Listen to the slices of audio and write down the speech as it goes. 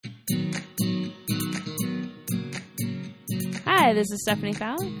Hi, this is Stephanie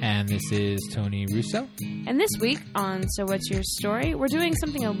Fallon. And this is Tony Russo. And this week on So What's Your Story, we're doing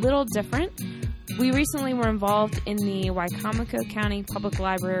something a little different. We recently were involved in the Wicomico County Public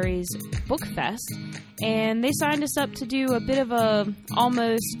Library's Book Fest, and they signed us up to do a bit of a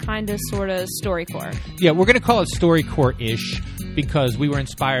almost kind of sort of StoryCorps. Yeah, we're going to call it StoryCorps-ish because we were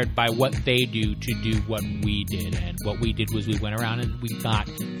inspired by what they do to do what we did. And what we did was we went around and we got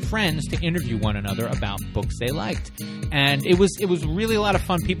friends to interview one another about books they liked. And it was really a lot of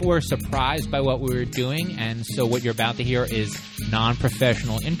fun. People were surprised by what we were doing. And so what you're about to hear is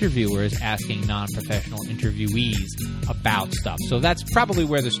non-professional interviewers asking non-professional interviewees about stuff. So that's probably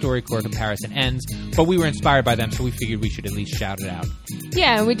where the StoryCorps comparison ends. But we were inspired by them, so we figured we should at least shout it out.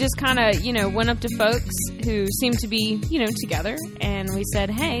 Yeah, we just kind of, went up to folks who seemed to be, together. And we said,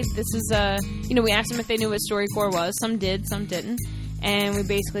 hey, this is, we asked them if they knew what StoryCorps was. Some did, some didn't. And we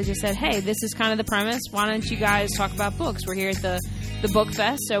basically just said, hey, this is kind of the premise. Why don't you guys talk about books? We're here at the Book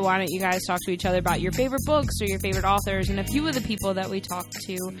Fest, so why don't you guys talk to each other about your favorite books or your favorite authors? And a few of the people that we talked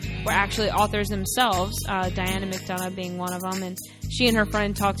to were actually authors themselves, Diana McDonough being one of them. And she and her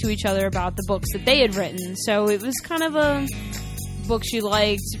friend talked to each other about the books that they had written. So it was kind of a books you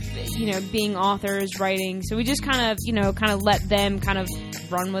liked, being authors, writing. So we just kind of let them kind of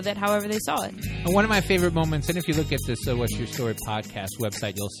run with it however they saw it. One of my favorite moments, and if you look at the So What's Your Story podcast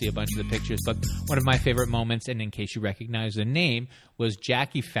website, you'll see a bunch of the pictures, but one of my favorite moments, and in case you recognize the name, was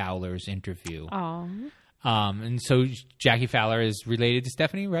Jackie Fowler's interview. Oh. And so Jackie Fowler is related to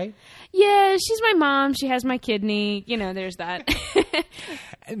Stephanie, right? Yeah, she's my mom. She has my kidney. There's that.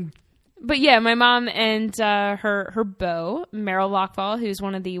 But yeah, my mom and her beau, Meryl Lockfall, who's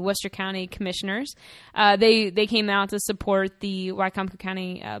one of the Worcester County commissioners, they came out to support the Wicomico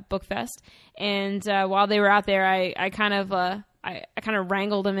County Book Fest. And while they were out there, I kind of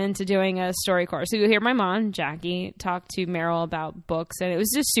wrangled them into doing a StoryCorps. So you'll hear my mom, Jackie, talk to Meryl about books, and it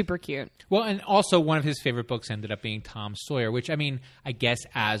was just super cute. Well, and also one of his favorite books ended up being Tom Sawyer, which, I guess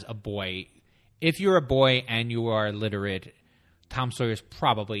as a boy, if you're a boy and you are literate, Tom Sawyer is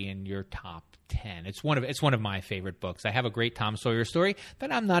probably in your top 10. It's one of my favorite books. I have a great Tom Sawyer story that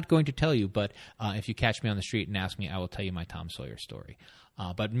I'm not going to tell you, but if you catch me on the street and ask me, I will tell you my Tom Sawyer story.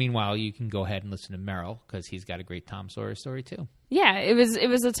 But meanwhile, you can go ahead and listen to Meryl because he's got a great Tom Sawyer story too. Yeah, it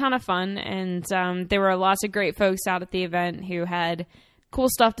was a ton of fun, and there were lots of great folks out at the event who had cool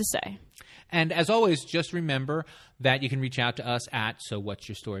stuff to say. And as always, just remember that you can reach out to us at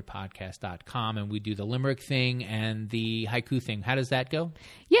sowhatsyourstorypodcast.com, and we do the limerick thing and the haiku thing. How does that go?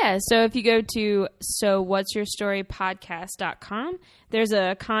 Yeah, so if you go to sowhatsyourstorypodcast.com, there's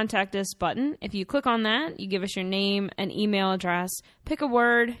a contact us button. If you click on that, you give us your name and email address, pick a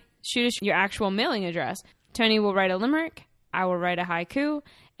word, shoot us your actual mailing address. Tony will write a limerick, I will write a haiku,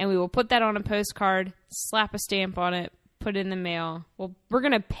 and we will put that on a postcard, slap a stamp on it, put it in the mail. Well, we're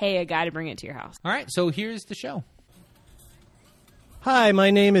going to pay a guy to bring it to your house. All right, so here's the show. Hi, my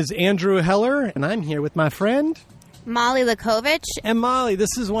name is Andrew Heller, and I'm here with my friend Molly Lakovich. And Molly,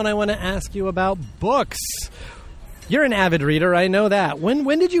 this is one I want to ask you about books. You're an avid reader, I know that.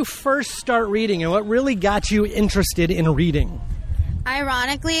 When did you first start reading, and what really got you interested in reading?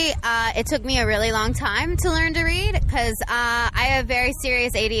 Ironically, it took me a really long time to learn to read because I have very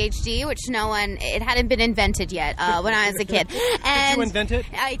serious ADHD, which it hadn't been invented yet when I was a kid. And did you invent it?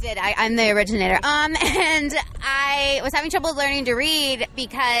 I did. I'm the originator. And I was having trouble learning to read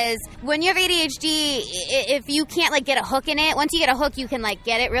because when you have ADHD, if you can't get a hook in it, once you get a hook, you can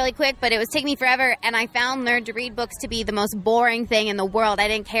get it really quick. But it was taking me forever, and I found learn to read books to be the most boring thing in the world. I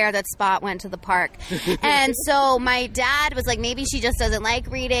didn't care that Spot went to the park. And so my dad was like, maybe she just doesn't like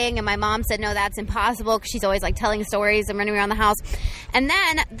reading, and my mom said no, that's impossible because she's always telling stories and running around the house. And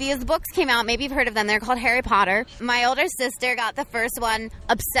then these books came out. Maybe you've heard of them. They're called Harry Potter. My older sister got the first one,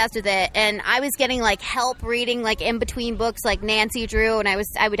 obsessed with it, and I was getting help reading in between books like Nancy Drew, and I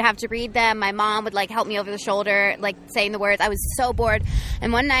would have to read them. My mom would help me over the shoulder saying the words. I was so bored.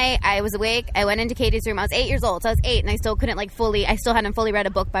 And one night I was awake. I went into Katie's room. I was 8 years old, so I was 8, and I still couldn't I still hadn't fully read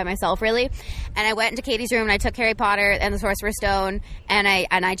a book by myself, really. And I went into Katie's room and I took Harry Potter and the Sorcerer's Stone, and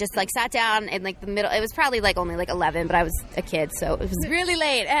I just sat down in the middle. It was probably only 11, but I was a kid, so it was really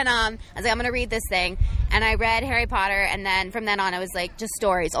late. And I was I'm gonna read this thing, and I read Harry Potter, and then from then on I was just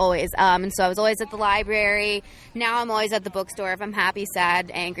stories always. And so I was always at the library. Now I'm always at the bookstore if I'm happy, sad,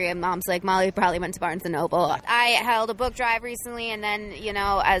 angry. And Mom's like, Molly probably went to Barnes & Noble. I held a book drive recently, and then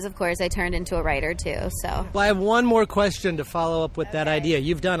as of course I turned into a writer too. So well, I have one more question to follow up with that idea.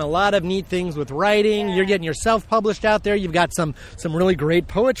 You've done a lot of neat things with writing. Yeah. You're getting yourself published out there. You've got some really great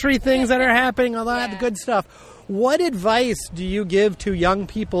poetry things that are happening, all that good stuff. What advice do you give to young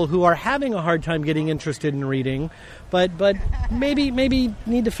people who are having a hard time getting interested in reading, but maybe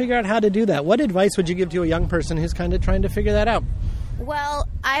need to figure out how to do that? What advice would you give to a young person who's kind of trying to figure that out? Well,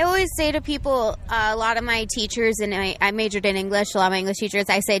 I always say to people, a lot of my teachers, and I majored in English, a lot of my English teachers,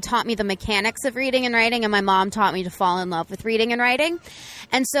 I say, taught me the mechanics of reading and writing, and my mom taught me to fall in love with reading and writing.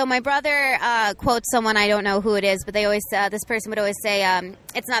 And so my brother quotes someone, I don't know who it is, but they always, this person would always say,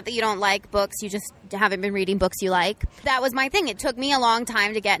 it's not that you don't like books, you just haven't been reading books you like. That was my thing. It took me a long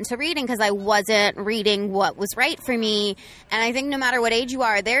time to get into reading because I wasn't reading what was right for me. And I think no matter what age you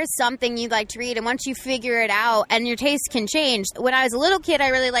are, there's something you'd like to read. And once you figure it out, and your taste can change. When I was a little kid, I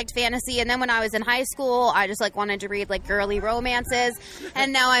really liked fantasy. And then when I was in high school, I just wanted to read girly romances.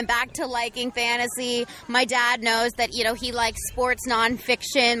 And now I'm back to liking fantasy. My dad knows that, he likes sports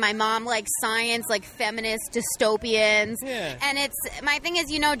nonfiction. My mom likes science, feminist dystopians. Yeah. And my thing is,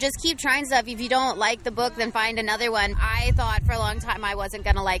 just keep trying stuff. If you don't like the book, then find another one. I thought for a long time I wasn't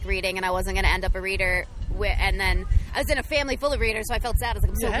going to like reading and I wasn't going to end up a reader. And then I was in a family full of readers, so I felt sad. I was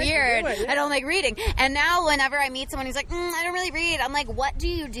I'm so weird. I don't like reading. And now whenever I meet someone who's like, I don't really read, I'm like, what do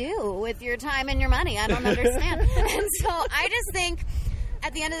you do with your time and your money? I don't understand. And so I just think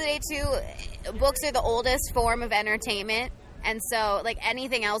at the end of the day, too, books are the oldest form of entertainment. And so,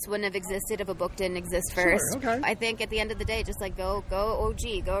 anything else wouldn't have existed if a book didn't exist first. Sure, okay. I think at the end of the day, just go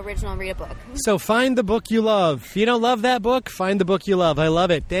OG, go original and read a book. So find the book you love. If you don't love that book, find the book you love. I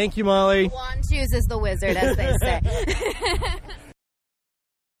love it. Thank you, Molly. One chooses the wizard, as they say.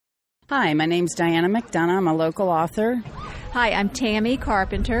 Hi, my name's Diana McDonough. I'm a local author. Hi, I'm Tammy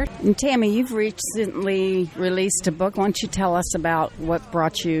Carpenter. And Tammy, you've recently released a book. Why don't you tell us about what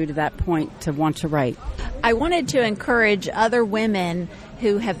brought you to that point to want to write? I wanted to encourage other women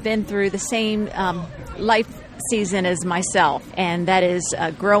who have been through the same life season as myself, and that is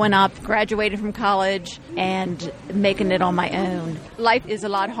growing up, graduating from college, and making it on my own. Life is a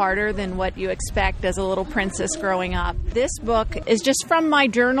lot harder than what you expect as a little princess growing up. This book is just from my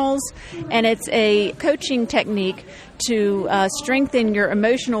journals, and it's a coaching technique to strengthen your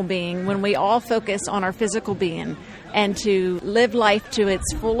emotional being when we all focus on our physical being, and to live life to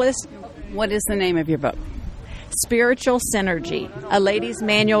its fullest. What is the name of your book? Spiritual Synergy, a lady's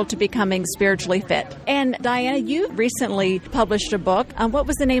manual to becoming spiritually fit. And Diana, you recently published a book. What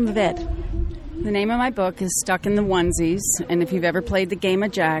was the name of it? The name of my book is Stuck in the Onesies. And if you've ever played the game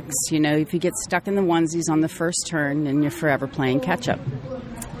of jacks, if you get stuck in the onesies on the first turn, then you're forever playing catch-up.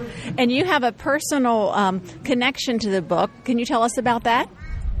 And you have a personal connection to the book. Can you tell us about that?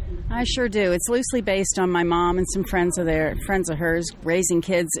 I sure do. It's loosely based on my mom and some friends of hers raising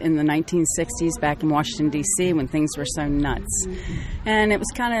kids in the 1960s back in Washington, D.C. when things were so nuts. And it was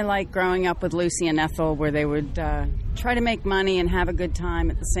kind of like growing up with Lucy and Ethel, where they would try to make money and have a good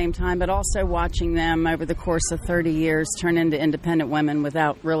time at the same time, but also watching them over the course of 30 years turn into independent women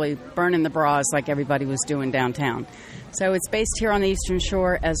without really burning the bras like everybody was doing downtown. So it's based here on the Eastern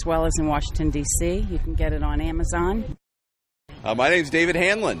Shore as well as in Washington, D.C. You can get it on Amazon. My name's David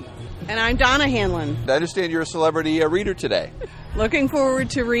Hanlon. And I'm Donna Hanlon. I understand you're a celebrity reader today. Looking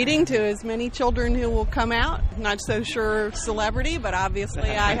forward to reading to as many children who will come out. Not so sure celebrity, but obviously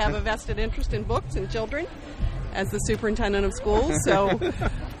I have a vested interest in books and children as the superintendent of schools. So,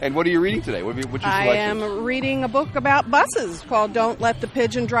 and what are you reading today? What's your selection? I am reading a book about buses called Don't Let the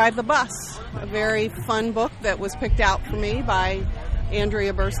Pigeon Drive the Bus. A very fun book that was picked out for me by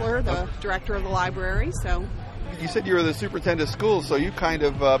Andrea Bursler, the director of the library. So. You said you were the superintendent of schools, so books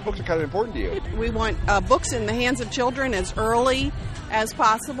are kind of important to you. We want books in the hands of children as early as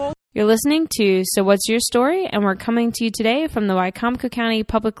possible. You're listening to So What's Your Story? And we're coming to you today from the Wycomico County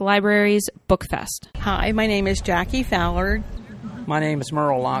Public Library's Book Fest. Hi, my name is Jackie Fowler. My name is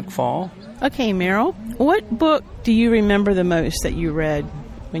Merle Lockfall. Okay, Merle, what book do you remember the most that you read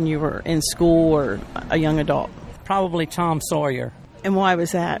when you were in school or a young adult? Probably Tom Sawyer. And why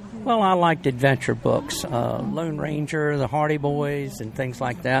was that? Well, I liked adventure books, Lone Ranger, the Hardy Boys, and things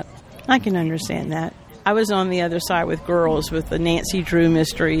like that. I can understand that. I was on the other side with girls with the Nancy Drew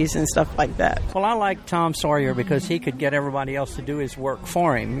mysteries and stuff like that. Well, I liked Tom Sawyer because he could get everybody else to do his work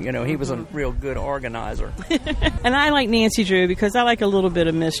for him. He was a real good organizer. And I like Nancy Drew because I like a little bit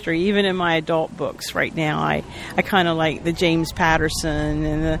of mystery. Even in my adult books right now, I kind of like the James Patterson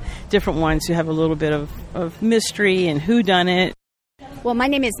and the different ones who have a little bit of mystery and whodunit. Well, my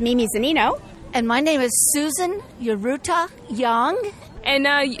name is Mimi Zanino. And my name is Susan Yeruta Young. And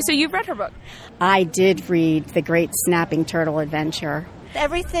so you've read her book. I did read The Great Snapping Turtle Adventure.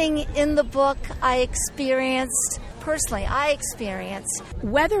 Everything in the book I experienced personally.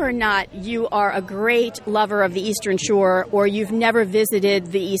 Whether or not you are a great lover of the Eastern Shore or you've never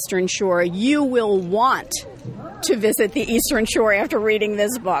visited the Eastern Shore, you will want to visit the Eastern Shore after reading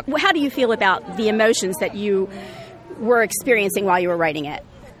this book. How do you feel about the emotions that you were experiencing while you were writing it?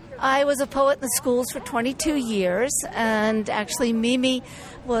 I was a poet in the schools for 22 years, and actually Mimi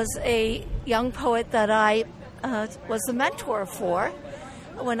was a young poet that I was the mentor for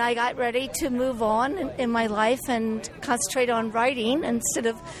when I got ready to move on in my life and concentrate on writing instead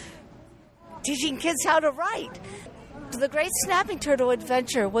of teaching kids how to write. The Great Snapping Turtle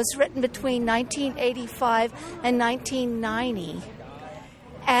Adventure was written between 1985 and 1990,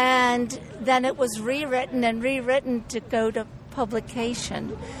 and then it was rewritten to go to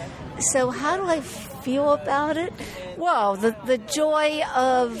publication. So how do I feel about it? Well, the joy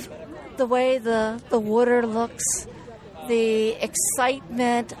of the way the water looks, the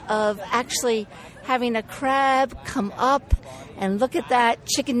excitement of actually having a crab come up and look at that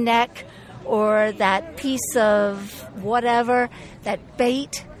chicken neck or that piece of whatever, that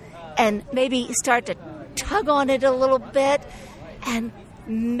bait, and maybe start to tug on it a little bit, and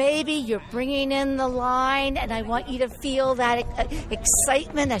maybe you're bringing in the line, and I want you to feel that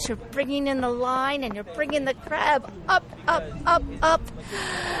excitement as you're bringing in the line and you're bringing the crab up, up, up, up,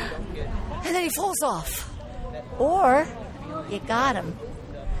 and then he falls off. Or you got him.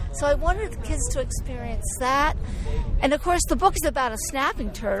 So I wanted the kids to experience that. And of course, the book is about a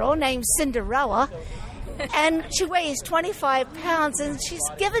snapping turtle named Cinderella. And she weighs 25 pounds, and she's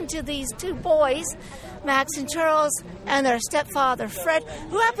given to these two boys, Max and Charles, and their stepfather, Fred,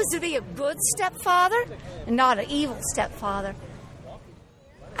 who happens to be a good stepfather and not an evil stepfather.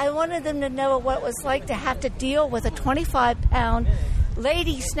 I wanted them to know what it was like to have to deal with a 25-pound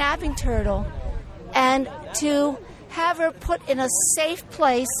lady snapping turtle and to have her put in a safe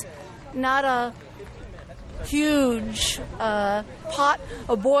place, not a huge pot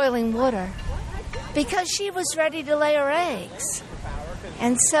of boiling water, because she was ready to lay her eggs.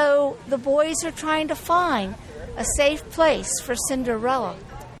 And so the boys are trying to find a safe place for Cinderella.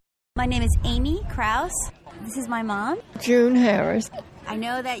 My name is Amy Krause. This is my mom, June Harris. I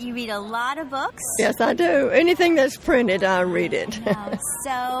know that you read a lot of books. Yes, I do. Anything that's printed, I read it.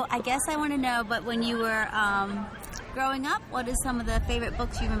 So I guess I want to know, but when you were growing up, what is some of the favorite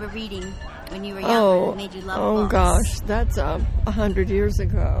books you remember reading when you were young that made you love books? Oh, gosh, that's 100 years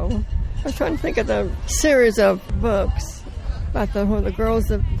ago. I'm trying to think of the series of books about the girls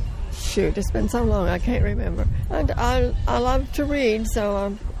that... Shoot, it's been so long, I can't remember. And I love to read, so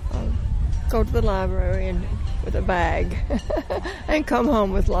I'll go to the library and with a bag and come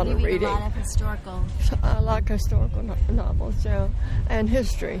home with a lot of reading. A lot of historical. I like historical novels, yeah, and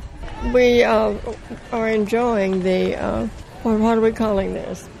history. We are enjoying the, what are we calling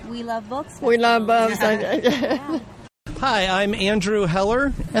this? We Love Books. We Love Books. Yeah. Hi, I'm Andrew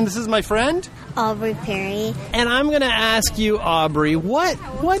Heller, and this is my friend Aubrey Perry. And I'm going to ask you, Aubrey, what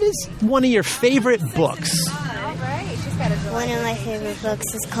is one of your favorite books? One of my favorite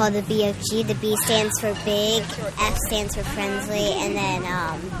books is called the BFG. The B stands for big, F stands for friendly, and then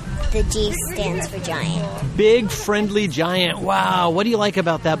the G stands for giant. Big, Friendly Giant. Wow. What do you like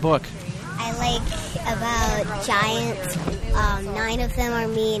about that book? I like about giants. 9 of them are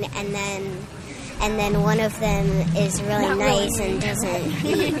mean, and then one of them is really nice and doesn't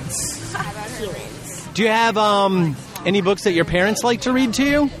eat humans. Do you have any books that your parents like to read to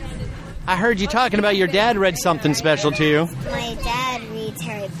you? I heard you talking about your dad read something special to you. My dad reads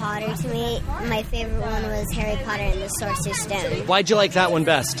Harry Potter to me. My favorite one was Harry Potter and the Sorcerer's Stone. Why'd you like that one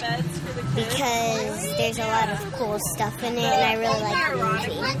best? Because there's a lot of cool stuff in it, and I really like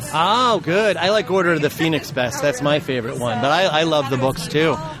the movies. Oh, good. I like Order of the Phoenix best. That's my favorite one. But I love the books,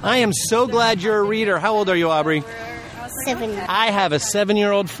 too. I am so glad you're a reader. How old are you, Aubrey? 7. I have a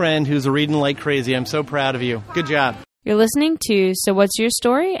 7-year-old friend who's reading like crazy. I'm so proud of you. Good job. You're listening to So What's Your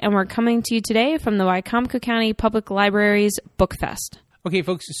Story? And we're coming to you today from the Wycomico County Public Library's Book Fest. Okay,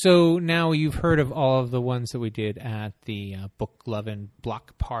 folks, so now you've heard of all of the ones that we did at the Book Lovin'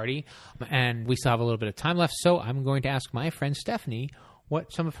 Block Party, and we still have a little bit of time left, so I'm going to ask my friend Stephanie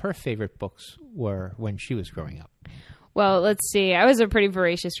what some of her favorite books were when she was growing up. Well, let's see. I was a pretty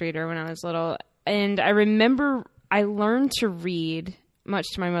voracious reader when I was little, and I remember I learned to read, much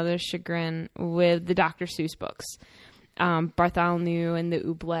to my mother's chagrin, with the Dr. Seuss books. Bartholomew and the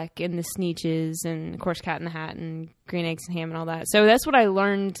Oobleck and the Sneetches and, of course, Cat in the Hat and Green Eggs and Ham and all that. So that's what I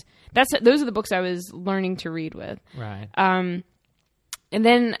learned. Those are the books I was learning to read with. Right. And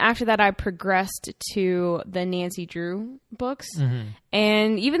then after that, I progressed to the Nancy Drew books. Mm-hmm.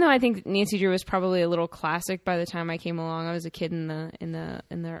 And even though I think Nancy Drew was probably a little classic by the time I came along, I was a kid in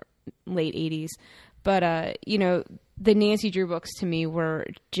the late 80s. But the Nancy Drew books to me were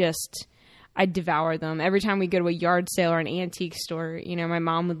just... I devoured them. Every time we go to a yard sale or an antique store, my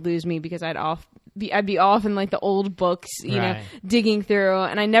mom would lose me because I'd I'd be off in like the old books, you know, digging through,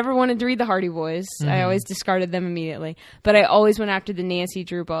 and I never wanted to read the Hardy Boys. I always discarded them immediately, but I always went after the Nancy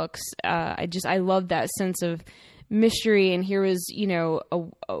Drew books. I loved that sense of mystery, and here was, you know,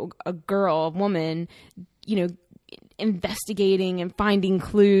 a girl, a woman, you know, investigating and finding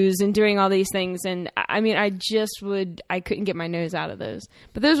clues and doing all these things. And I mean, I couldn't get my nose out of those,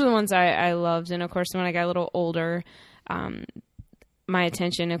 but those were the ones I loved. And of course, when I got a little older, my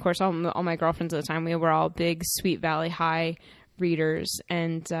attention, of course, all my girlfriends at the time, we were all big Sweet Valley High readers,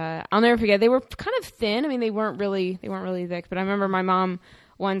 and I'll never forget, they were kind of thin. I mean, they weren't really thick, but I remember my mom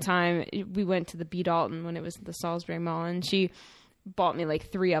one time, we went to the B. Dalton when it was at the Salisbury Mall, and she bought me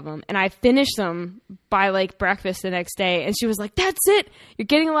like 3 of them, and I finished them by like breakfast the next day, and she was like, "That's it, you're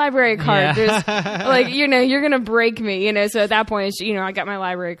getting a library card." There's like, you know, you're gonna break me, you know. So at that point, you know, I got my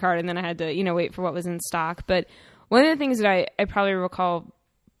library card, and then I had to, you know, wait for what was in stock. But one of the things that I probably recall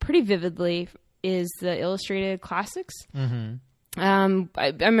pretty vividly is the illustrated classics.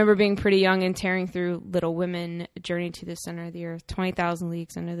 I remember being pretty young and tearing through Little Women, Journey to the Center of the Earth, 20,000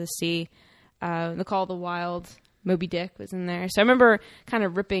 Leagues Under the Sea, The Call of the Wild, Moby Dick was in there. So I remember kind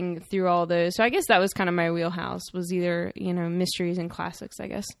of ripping through all those. So I guess that was kind of my wheelhouse, was either, you know, mysteries and classics, I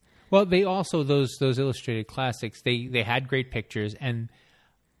guess. Well, they also, those illustrated classics, they had great pictures, and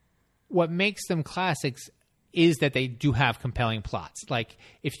what makes them classics is that they do have compelling plots. Like,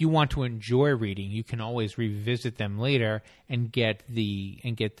 if you want to enjoy reading, you can always revisit them later and get the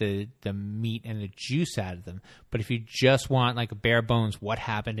meat and the juice out of them. But if you just want like a bare bones, what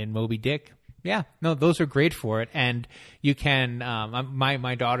happened in Moby Dick? Yeah, no, those are great for it. And you can,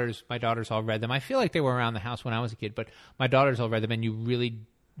 my daughters all read them. I feel like they were around the house when I was a kid, but my daughters all read them, and you really,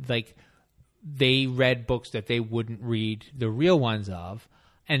 like, they read books that they wouldn't read the real ones of.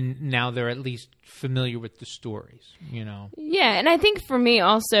 And now they're at least familiar with the stories, you know? Yeah, and I think for me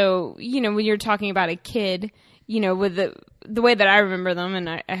also, you know, when you're talking about a kid, you know, with the way that I remember them, and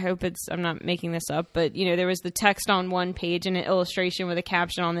I hope I'm not making this up, but, you know, there was the text on one page and an illustration with a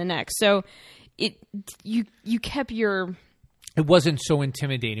caption on the next. So you kept your... It wasn't so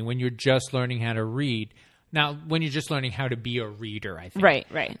intimidating when you're just learning how to read. Now, when you're just learning how to be a reader, I think.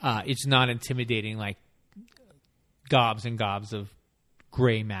 Right. It's not intimidating like gobs and gobs of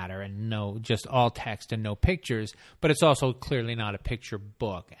gray matter and just all text and no pictures, but it's also clearly not a picture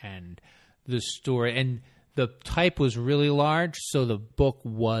book, and the story and the type was really large, so the book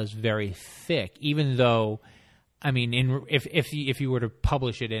was very thick, even though, I mean, if you were to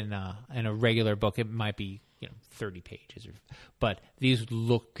publish it in a regular book, it might be, you know, 30 pages, but these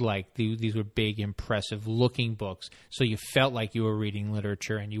looked like these were big, impressive looking books, so you felt like you were reading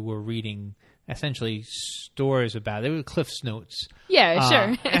literature, and you were reading essentially stories about it. They were Cliff's Notes,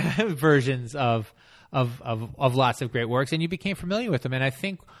 sure, versions of lots of great works, and you became familiar with them. And I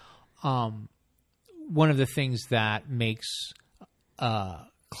think one of the things that makes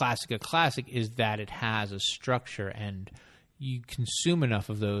classic a classic is that it has a structure, and you consume enough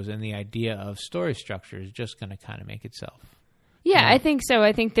of those, and the idea of story structure is just going to kind of make itself. Yeah, I think so.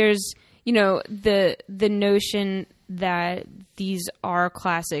 I think there's, you know, the notion that these are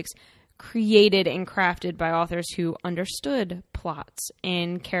classics created and crafted by authors who understood plots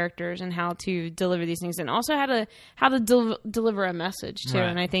and characters and how to deliver these things, and also how to deliver a message too. Right.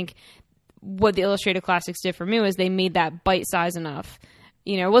 And I think what the illustrated classics did for me was they made that bite size enough.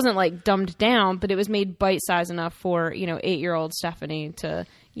 You know, it wasn't like dumbed down, but it was made bite size enough for, you know, 8-year-old Stephanie to,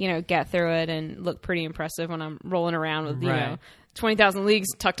 you know, get through it and look pretty impressive when I'm rolling around with, you know, 20,000 Leagues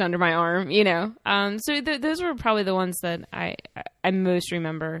tucked under my arm, you know. So those were probably the ones that I most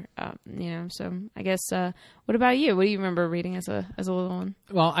remember, you know. So I guess, what about you? What do you remember reading as a little one?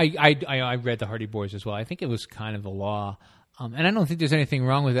 Well, I read the Hardy Boys as well. I think it was kind of a law, and I don't think there's anything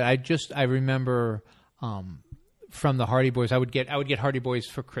wrong with it. I remember from the Hardy Boys, I would get Hardy Boys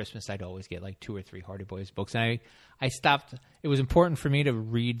for Christmas. I'd always get like 2 or 3 Hardy Boys books, and I stopped. It was important for me to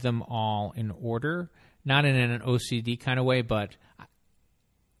read them all in order. Not in an OCD kind of way, but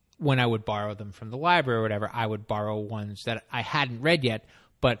when I would borrow them from the library or whatever, I would borrow ones that I hadn't read yet,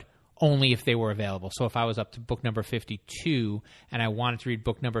 but only if they were available. So if I was up to book number 52 and I wanted to read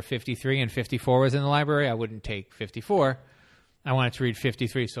book number 53 and 54 was in the library, I wouldn't take 54. I wanted to read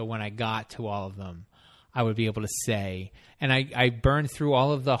 53, so when I got to all of them, I would be able to say. And I burned through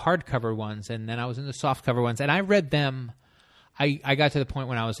all of the hardcover ones, and then I was in the softcover ones, and I read them. I got to the point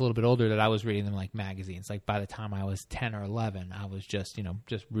when I was a little bit older that I was reading them like magazines. Like by the time I was 10 or 11, I was just, you know,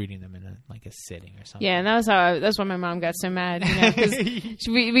 just reading them in a sitting or something. Yeah, and that's why my mom got so mad, you know, because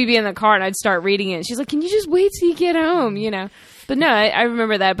we'd be in the car and I'd start reading it. She's like, "Can you just wait till you get home?" You know. But no, I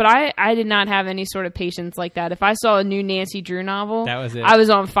remember that. But I did not have any sort of patience like that. If I saw a new Nancy Drew novel, that was it. I was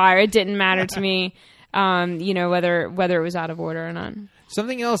on fire. It didn't matter to me, whether it was out of order or not.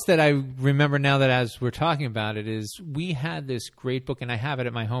 Something else that I remember now that as we're talking about it is we had this great book, and I have it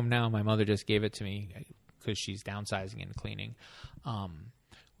at my home now. My mother just gave it to me because she's downsizing and cleaning.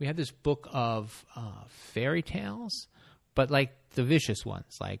 We had this book of fairy tales, but like the vicious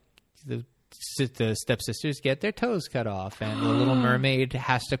ones, like the stepsisters get their toes cut off, and the Little Mermaid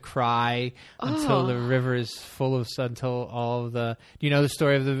has to cry until the river is full of until all of the. Do you know the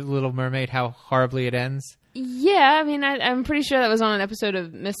story of the Little Mermaid? How horribly it ends. Yeah, I mean, I'm pretty sure that was on an episode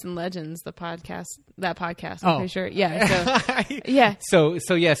of Myths and Legends, the podcast. That podcast, I'm pretty sure. Yeah, so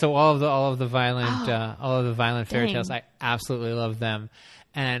yeah. So all of the violent fairy tales, I absolutely love them,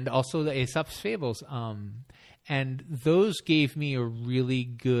 and also the Aesop's Fables. And those gave me a really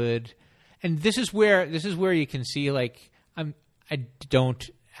good. And this is where you can see, like, I don't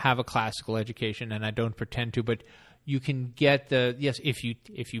have a classical education, and I don't pretend to, but you can get if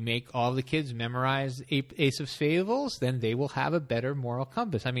you make all the kids memorize Aesop's Fables, then they will have a better moral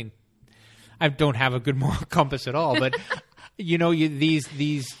compass. I mean, I don't have a good moral compass at all, but these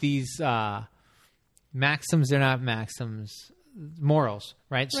maxims, they're not maxims, morals,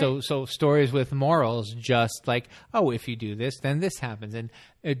 right? So stories with morals, just like, if you do this, then this happens, and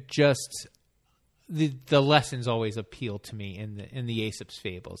it just the lessons always appeal to me in the Aesop's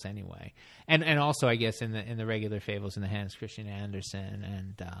Fables anyway, and also I guess in the regular fables in the Hans Christian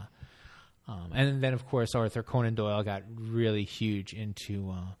Andersen, and then of course Arthur Conan Doyle got really huge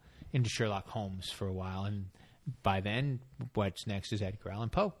into Sherlock Holmes for a while, and by then what's next is Edgar Allan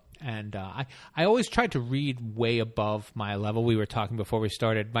Poe. And I always tried to read way above my level. We were talking before we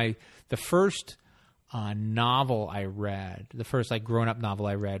started. The first novel I read, the first grown-up novel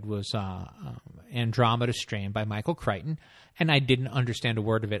I read was Andromeda Strain by Michael Crichton, and I didn't understand a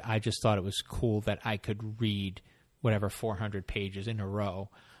word of it. I just thought it was cool that I could read 400 pages in a row.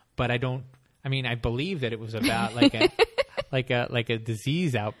 But I don't. I mean, I believe that it was about like a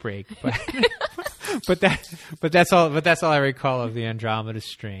disease outbreak, but that's all I recall of the Andromeda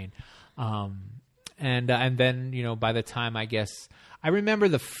Strain. And then by the time I remember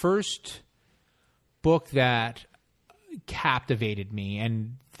the first book that captivated me,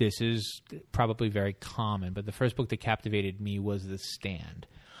 and this is probably very common, but the first book that captivated me was The Stand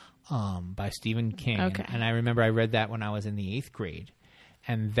by Stephen King. Okay. And I remember I read that when I was in the 8th grade.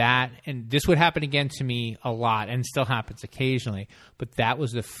 And this would happen again to me a lot, and still happens occasionally, but that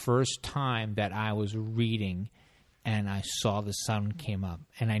was the first time that I was reading and I saw the sun came up,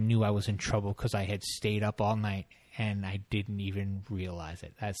 and I knew I was in trouble because I had stayed up all night and I didn't even realize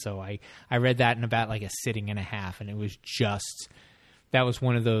it. So I read that in about a sitting and a half, and it was that was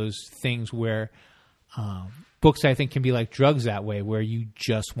one of those things where books, I think, can be like drugs that way, where you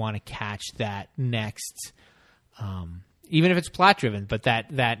just want to catch that next even if it's plot driven, but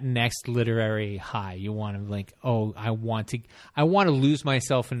that next literary high. You want to I want to lose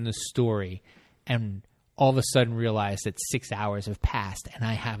myself in the story, and all of a sudden realize that 6 hours have passed and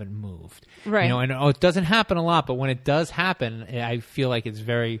I haven't moved. Right. And it doesn't happen a lot, but when it does happen, I feel like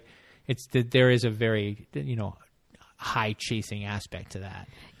there is a very high chasing aspect to that.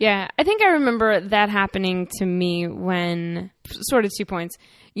 Yeah, I think I remember that happening to me when, sort of 2 points,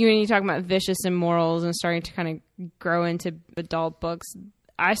 when you talk about vicious and morals and starting to kind of grow into adult books.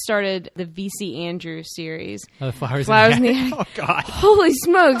 I started the V.C. Andrews series. Oh, the Flowers in the Attic. Oh, God. Holy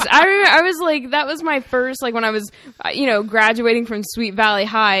smokes. I remember, I was like, that was my first, when I was, graduating from Sweet Valley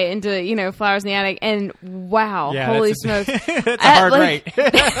High into, Flowers in the Attic. And wow, yeah, holy smokes. That's a hard write.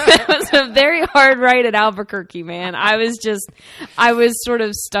 That was a very hard write at Albuquerque, man. I was sort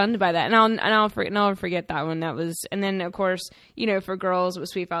of stunned by that. And I'll never forget that one. And then, of course, for girls, it was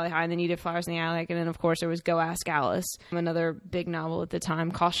Sweet Valley High, and then you did Flowers in the Attic. And then, of course, there was Go Ask Alice, another big novel at the time.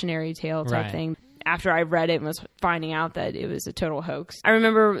 Cautionary tale type thing. After I read it and was finding out that it was a total hoax. I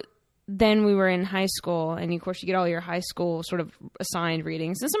remember then we were in high school, and of course you get all your high school sort of assigned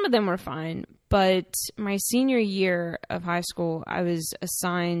readings, and some of them were fine. But my senior year of high school, I was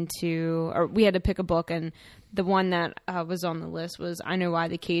assigned or we had to pick a book, and the one that was on the list was I Know Why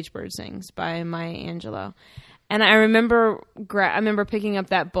the Cage Bird Sings by Maya Angelou. And I remember picking up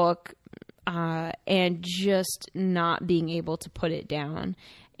that book and just not being able to put it down,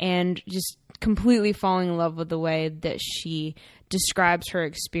 and just completely falling in love with the way that she describes her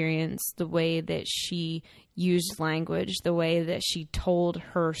experience, the way that she used language, the way that she told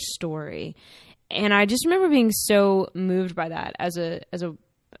her story. And I just remember being so moved by that as a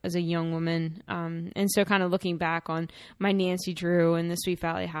as a young woman. And so kind of looking back on my Nancy Drew and the Sweet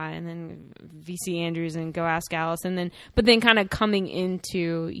Valley High and then V.C. Andrews and Go Ask Alice. But then kind of coming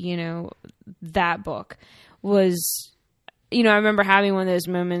into, that book was, I remember having one of those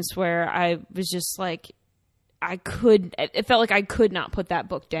moments where I was just like, it felt like I could not put that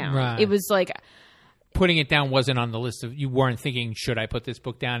book down. Right. It was like, putting it down wasn't on the list of, you weren't thinking, should I put this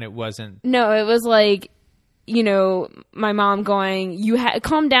book down? It wasn't. No, it was like, my mom going,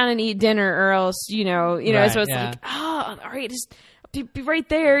 calm down and eat dinner or else, Right, so it's like, oh, all right, just be right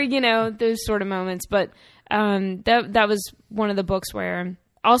there, those sort of moments. But that was one of the books where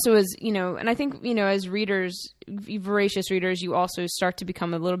also as, and I think, as readers, voracious readers, you also start to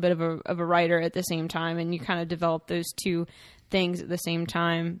become a little bit of a writer at the same time, and you kind of develop those two things at the same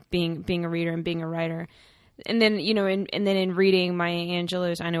time, being a reader and being a writer. And then, and then in reading Maya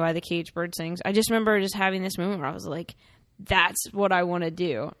Angelou's I Know Why the Caged Bird Sings, I just remember just having this moment where I was like, that's what I want to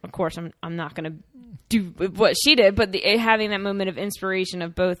do. Of course, I'm not going to do what she did, but having that moment of inspiration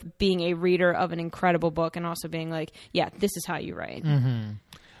of both being a reader of an incredible book and also being like, yeah, this is how you write. Mm-hmm.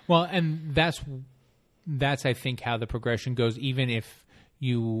 Well, and that's I think how the progression goes. Even if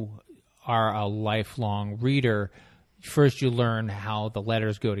you are a lifelong reader, first you learn how the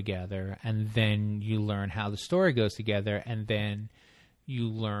letters go together, and then you learn how the story goes together, and then you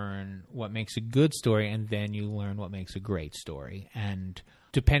learn what makes a good story, and then you learn what makes a great story. And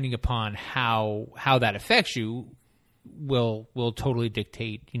depending upon how that affects you will totally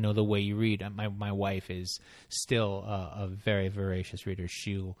dictate, the way you read. My wife is still a very voracious reader.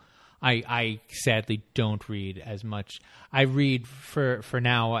 I sadly don't read as much. I read for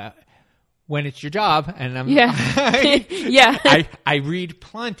now when it's your job, and I'm I read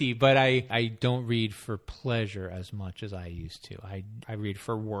plenty, but I don't read for pleasure as much as I used to. I read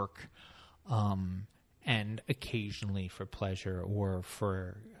for work, and occasionally for pleasure or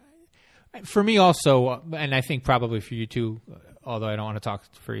for me also, and I think probably for you too, although I don't want to talk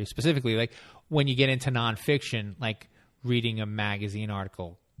for you specifically, like when you get into nonfiction, like reading a magazine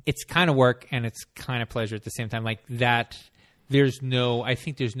article, it's kind of work and it's kind of pleasure at the same time. Like that, I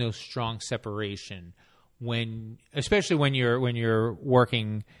think there's no strong separation especially when you're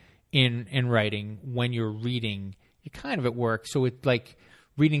working in writing. When you're reading, you're kind of at work. So it's like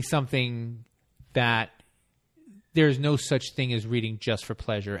reading something that there's no such thing as reading just for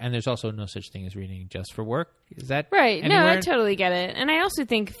pleasure, and there's also no such thing as reading just for work. Is that right? Anywhere? No, I totally get it. And I also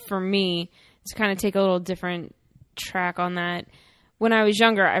think for me, to kind of take a little different track on that, when I was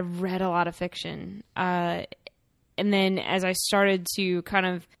younger, I read a lot of fiction. And then as I started to kind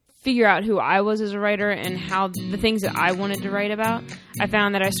of figure out who I was as a writer and how the things that I wanted to write about, I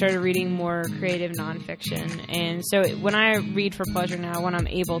found that I started reading more creative nonfiction. And so when I read for pleasure now, when I'm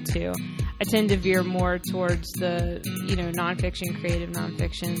able to, I tend to veer more towards the, nonfiction, creative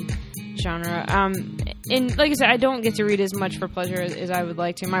nonfiction genre. And like I said, I don't get to read as much for pleasure as I would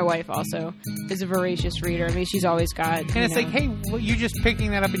like to. My wife also is a voracious reader. I mean, she's always got... And it's like, hey, well, you're just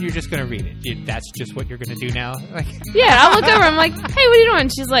picking that up and you're just going to read it. That's just what you're going to do now? Yeah, I'll look over. I'm like, hey, what are you doing?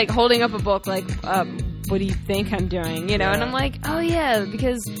 She's like holding up a book like, what do you think I'm doing? Yeah. And I'm like, oh, yeah,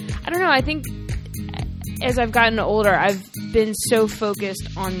 because, I don't know, I think as I've gotten older, I've been so focused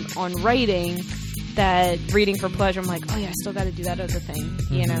on writing that reading for pleasure, I'm like, oh yeah, I still got to do that other thing,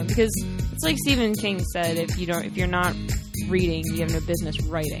 because it's like Stephen King said, if you're not reading, you have no business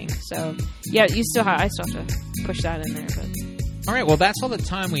writing. So yeah, I still have to push that in there. But all right, well, that's all the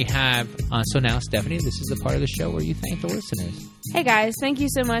time we have. So now, Stephanie, this is the part of the show where you thank the listeners. Hey guys, thank you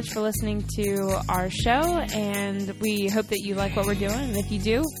so much for listening to our show, and we hope that you like what we're doing. And if you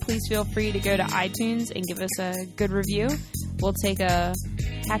do, please feel free to go to iTunes and give us a good review. We'll take a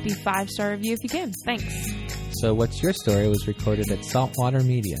happy 5-star review if you can. Thanks. So What's Your Story was recorded at Saltwater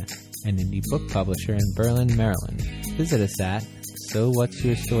Media, an indie book publisher in Berlin, Maryland. Visit us at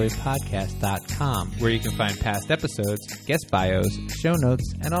SoWhat'sYourStoryPodcast.com, where you can find past episodes, guest bios, show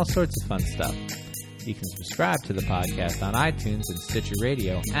notes, and all sorts of fun stuff. You can subscribe to the podcast on iTunes and Stitcher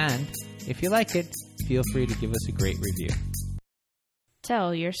Radio, and if you like it, feel free to give us a great review.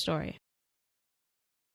 Tell your story.